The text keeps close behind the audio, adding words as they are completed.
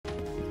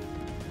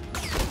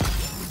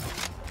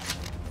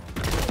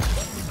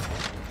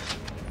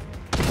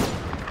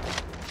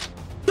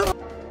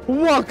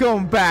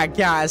Welcome back,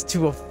 guys,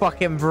 to a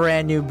fucking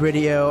brand new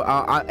video.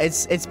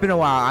 It's been a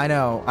while. I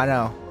know.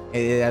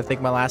 I think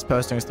my last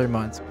posting was 3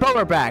 months, but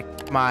we're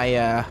back.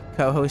 My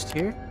co-host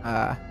here,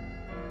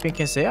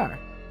 can say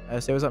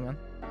say what's up, man.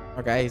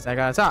 Okay, he's not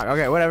gonna talk.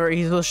 Okay, whatever.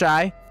 He's a little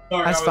shy.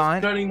 Sorry, That's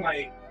fine. I was shutting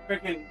my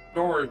freaking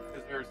door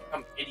because there's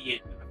some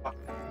idiot in the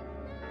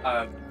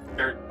fucking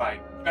dirt bike,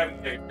 driving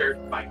their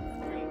dirt bike.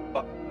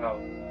 Fucking hell,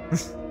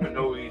 for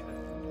no reason.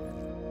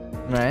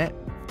 Right.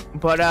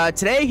 But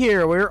today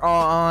here we're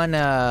on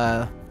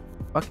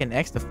fucking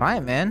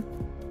xdefiant, man.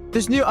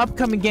 This new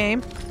upcoming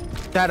game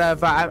that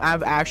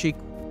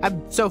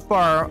I'm so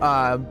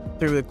far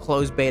through the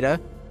closed beta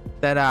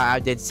that I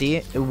did see.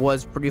 It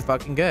was pretty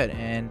fucking good,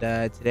 and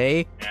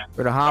today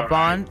we're gonna hop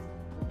on.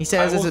 He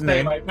says this is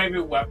me. My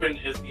favorite weapon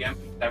is the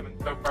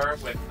MP7 so far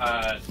with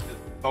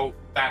both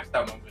maxed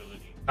out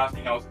mobility.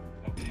 Nothing else.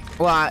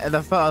 Well,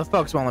 the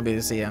folks won't let me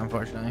to see it,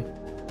 unfortunately.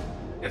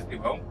 Yes, they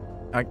will.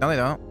 No, they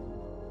don't.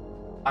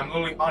 I'm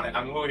literally on it.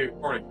 I'm literally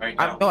recording right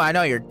now. Oh, I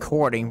know you're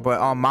recording, but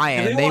on my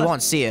end, they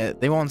won't see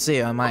it. They won't see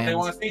it on my end. They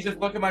want to see, just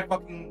look at my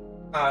fucking,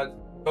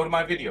 go to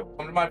my video.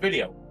 Come to my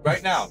video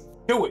right now.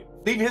 Do it.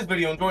 Leave his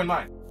video and join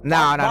mine.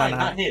 No,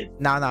 not his.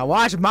 No.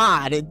 Watch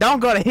mine. Don't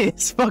go to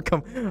his. Fuck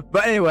him.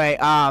 But anyway,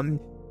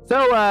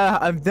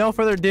 no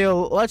further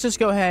ado, let's just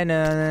go ahead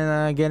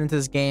and get into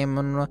this game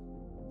and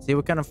see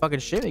what kind of fucking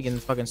shit we can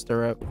fucking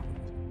stir up.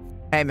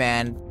 Hey,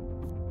 man.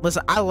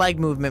 Listen, I like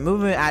movement.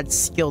 Movement adds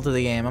skill to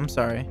the game. I'm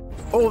sorry.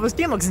 Oh, this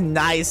game looks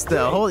nice,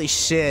 though. Holy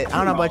shit. I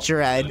don't know about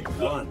your head.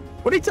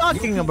 What are you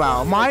talking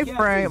about? My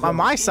frame, on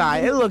my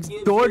side, it looks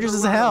gorgeous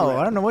as hell.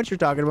 I don't know what you're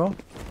talking about.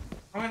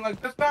 I mean,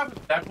 like, this map is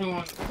definitely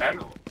one of the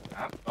better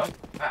ones.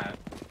 Bad.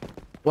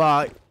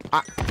 Well,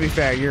 to be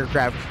fair, your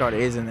graphics card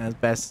isn't as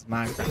best as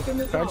my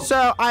graphics card.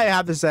 So, I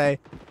have to say,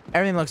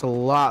 everything looks a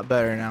lot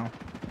better now.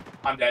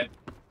 I'm dead.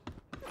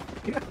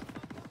 Yeah.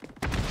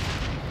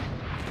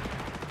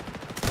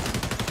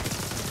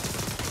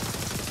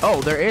 Oh,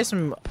 there is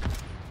some...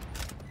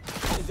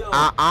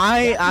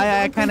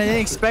 I kind of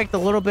didn't expect a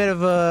little bit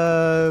of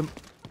a...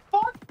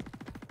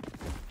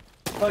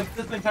 Like,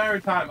 this entire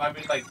time, I've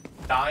been, like,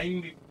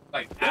 dying,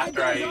 like,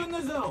 after I... go in the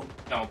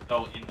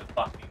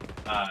fucking,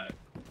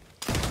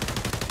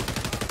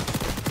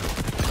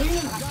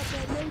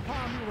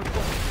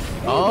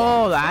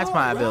 Oh, that's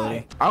my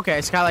ability. Okay,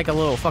 it's got like a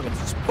little fucking...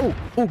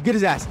 Oh, get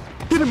his ass.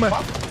 Get him, man.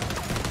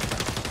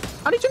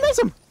 How did you miss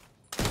him?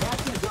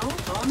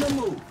 On the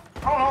move.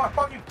 Oh no, I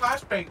fucking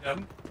flashbanged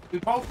him. We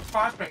both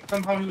flashbanged.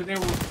 Somehow he was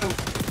able to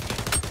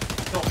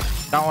still.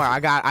 Don't worry, I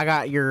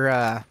got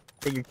your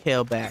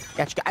kill back.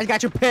 I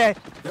got your pet.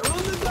 They're on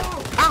the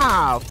zone.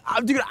 Ow!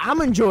 Dude,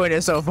 I'm enjoying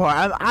it so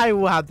far. I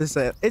will have to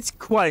say it's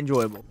quite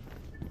enjoyable.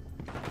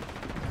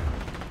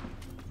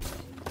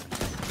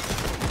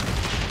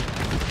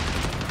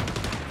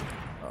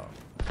 Oh.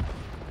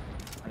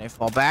 I need to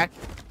fall back,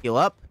 heal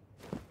up.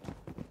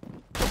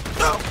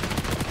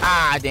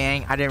 Ah,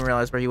 dang! I didn't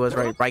realize where he was.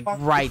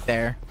 Right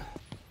there.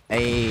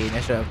 Hey,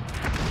 nice job.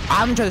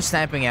 I'm gonna try the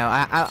sniping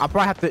out. I'll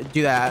probably have to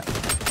do that.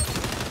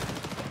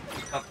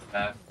 Not the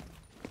best.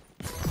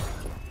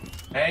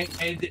 Hey,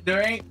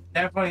 there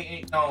definitely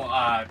ain't no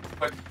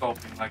quick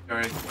scoping like there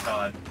is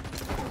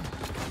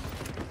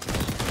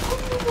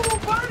Ooh,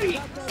 party!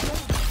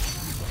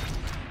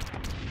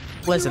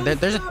 Listen,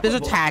 there's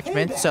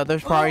attachments, so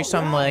there's probably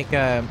some like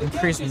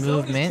increased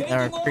movement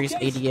or increased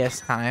ADS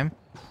time.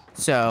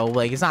 So,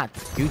 like, it's not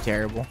too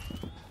terrible.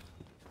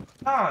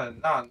 No,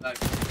 like,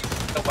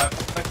 the weapon,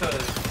 like the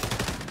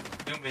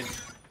human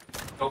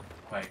scope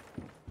way.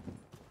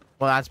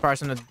 Well, that's probably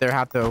something that they'll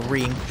have to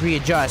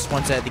readjust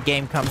once the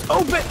game comes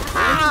open.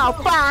 Ow,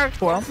 fuck!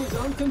 Well,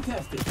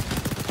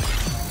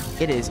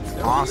 it is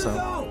awesome.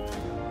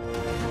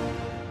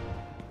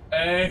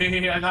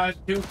 Hey, I got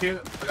 2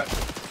 kills.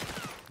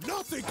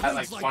 I had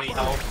like 20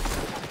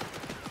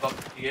 health.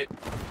 Love to see it.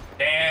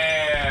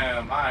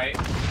 Damn, alright.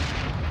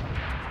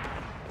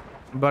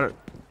 But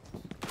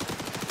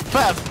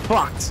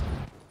fucked.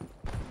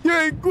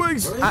 Yeah, quick!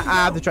 I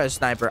have to try the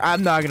sniper.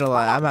 I'm not gonna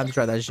lie. I'm gonna have to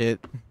try that shit.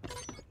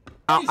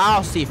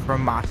 I'll see for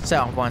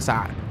myself once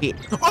I get.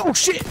 Oh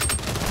shit!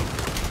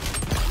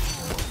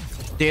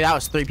 Dude, that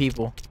was 3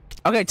 people.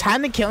 Okay,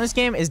 time to kill in this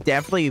game is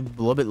definitely a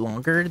little bit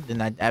longer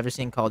than I've ever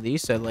seen Call of Duty.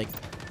 So like,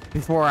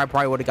 before I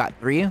probably would have got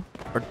 3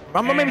 or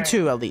maybe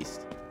 2 at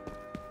least.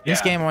 Yeah.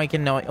 This game I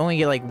can only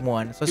get like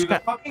 1. So dude, the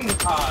fucking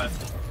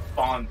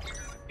spawn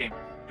game.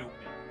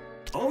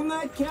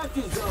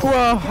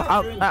 Well,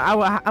 I'm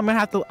gonna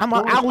have to.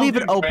 I'll leave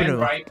it open.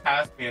 Right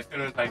past me as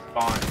soon as I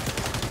spawn.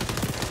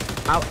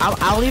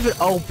 I'll leave it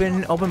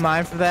open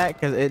mind for that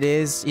because it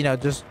is, you know,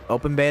 just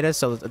open beta,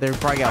 so they're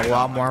probably got a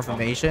lot more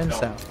information.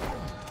 So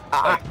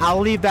I'll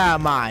leave that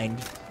in mind.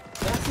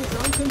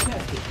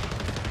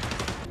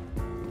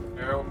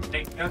 They're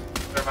overtaking us.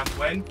 They're about to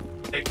win.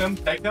 Take them.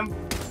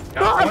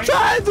 No, I'm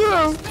trying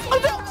to,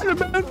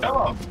 man. Kill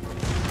them.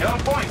 Get on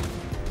point.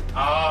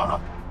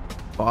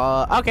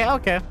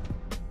 Okay.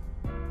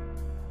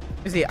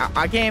 You see,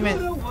 I came in.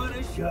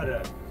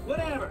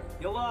 Whatever.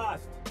 You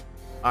lost.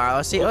 All right,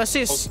 let's see.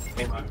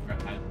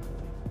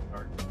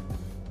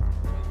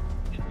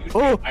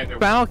 Oh, either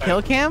final way.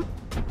 kill cam?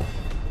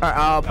 Alright,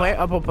 I'll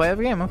play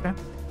the game, okay.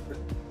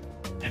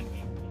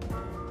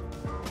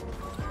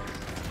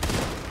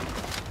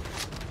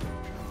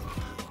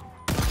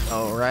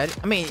 Alright.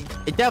 I mean,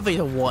 it definitely is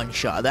a one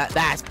shot.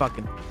 That's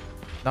fucking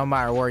no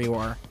matter where you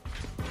are.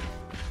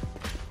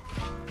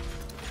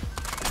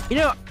 You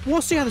know,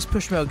 we'll see how this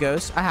push mode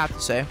goes, I have to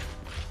say.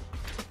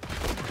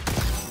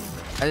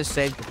 I just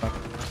saved your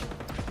fucking.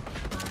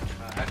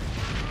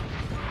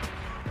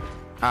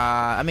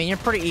 I mean, you're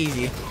pretty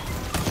easy.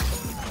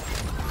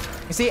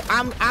 You see,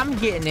 I'm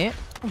getting it.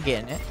 I'm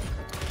getting it.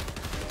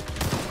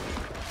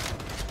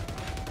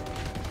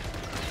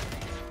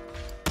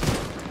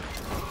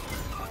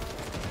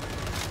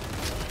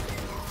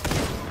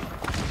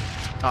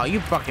 Oh,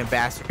 you fucking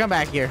bastard. Come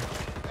back here.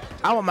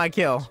 I want my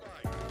kill.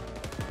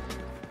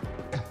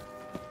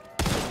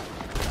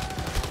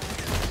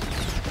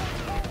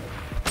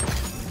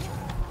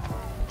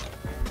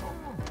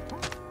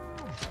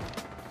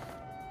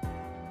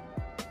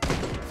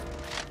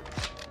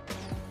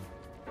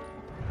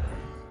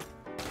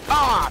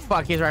 Ah, oh,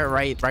 fuck, he's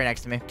right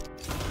next to me.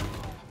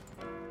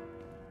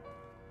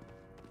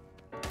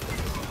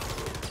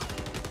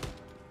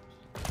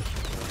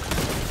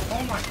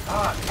 Oh my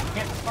god, I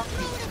can't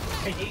fucking.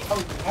 I hate how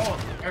small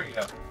the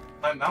area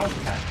my mouse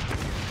has.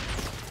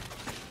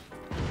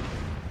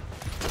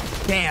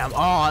 Damn,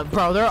 oh,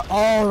 bro, they're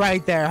all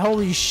right there.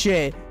 Holy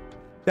shit.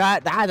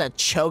 That's a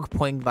choke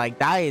point. Like,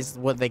 that is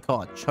what they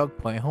call a choke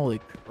point. Holy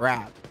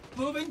crap.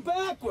 Moving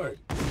backward.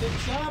 The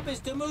job is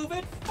to move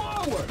it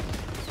forward.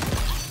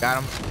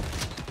 Got him.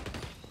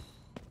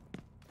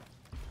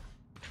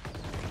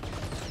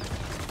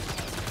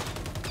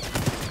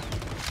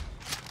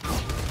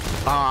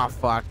 Oh,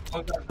 fuck.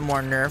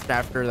 More nerfed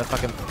after the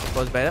fucking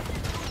close beta.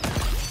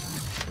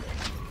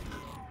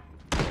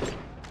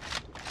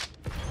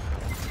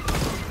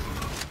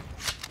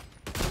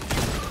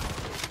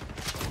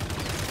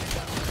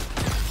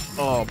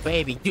 Oh,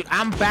 baby. Dude,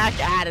 I'm back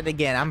at it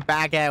again. I'm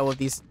back at it with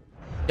these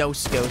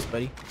no-scopes,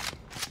 buddy.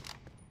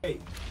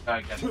 8,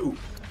 I got 2,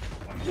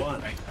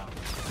 1,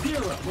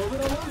 0. Move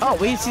it along. Oh,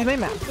 we see the main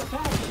map.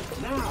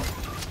 Now.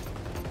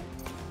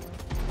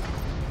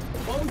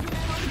 Close it in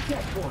on the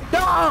checkpoint.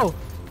 No!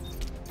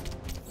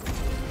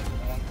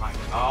 Oh my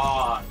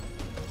god.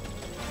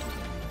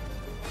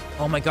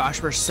 Oh my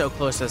gosh, we're so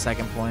close to the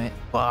second point.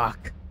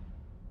 Fuck.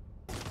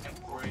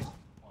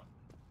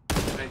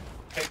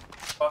 Take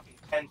fucking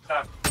 10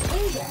 shots.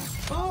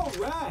 All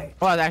right.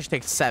 Well, it actually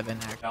takes 7,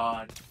 actually.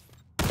 God.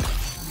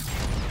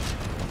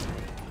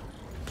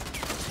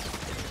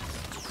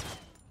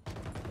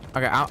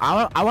 Okay,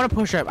 I want to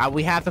push up.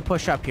 We have to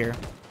push up here.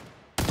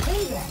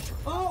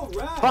 All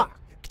right. Fuck.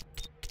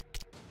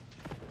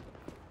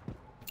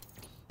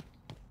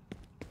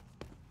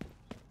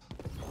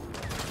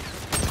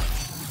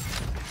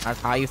 That's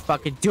how you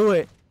fucking do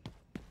it.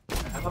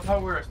 I love how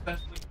we're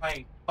essentially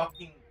playing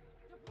fucking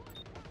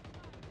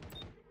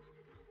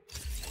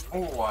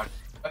Overwatch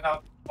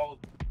without all.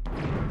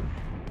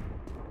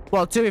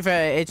 Well, to be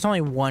fair, it's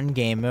only one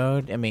game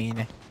mode. I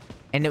mean,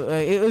 and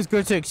it was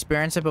good to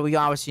experience it, but we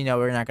obviously know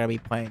we're not gonna be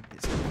playing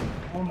this.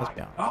 Oh my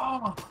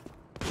god.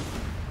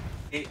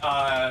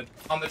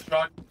 On the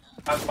truck,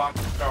 at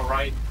box to go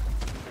right.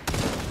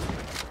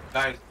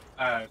 Guys,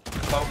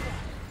 close.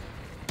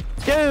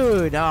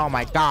 Dude, oh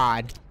my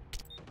god.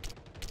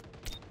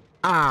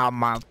 Oh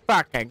my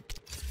fucking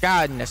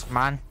goodness,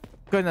 man.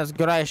 Goodness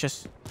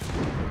gracious.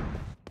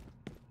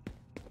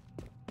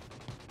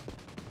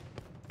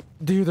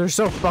 Dude, they're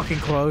so fucking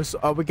close.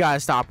 Oh, we gotta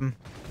stop them.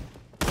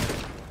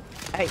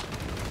 Hey.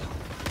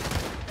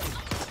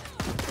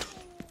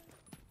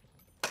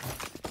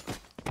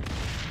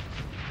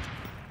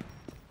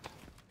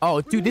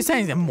 Oh, dude, this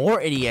thing's more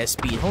ADS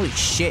speed. Holy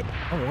shit.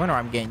 No wonder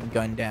I'm getting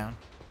gunned down.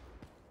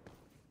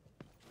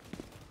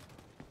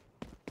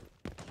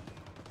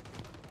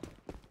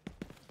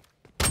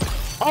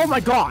 Oh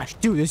my gosh,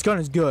 dude, this gun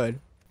is good.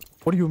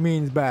 What do you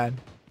mean it's bad?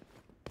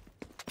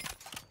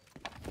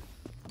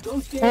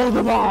 Hold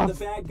them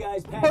off!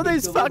 Oh,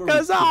 these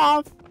fuckers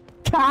off!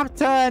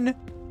 Captain!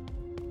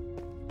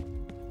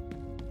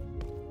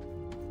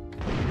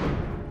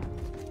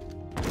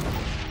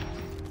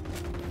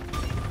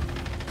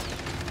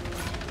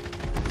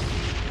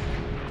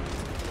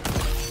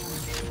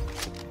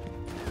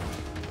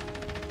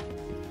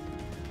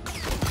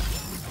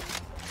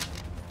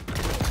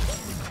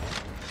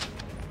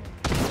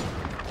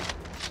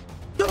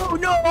 No,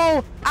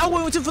 no! I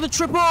went for the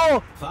triple!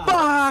 5,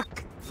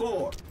 Fuck!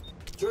 4,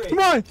 3, Come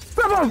on!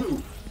 Come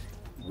 2,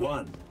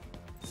 1,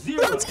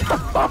 0. Let's go!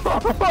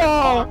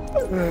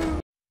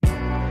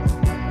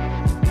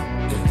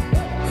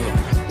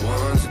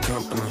 One's a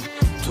company,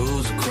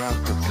 two's a crowd,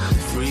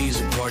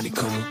 three's a party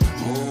coming.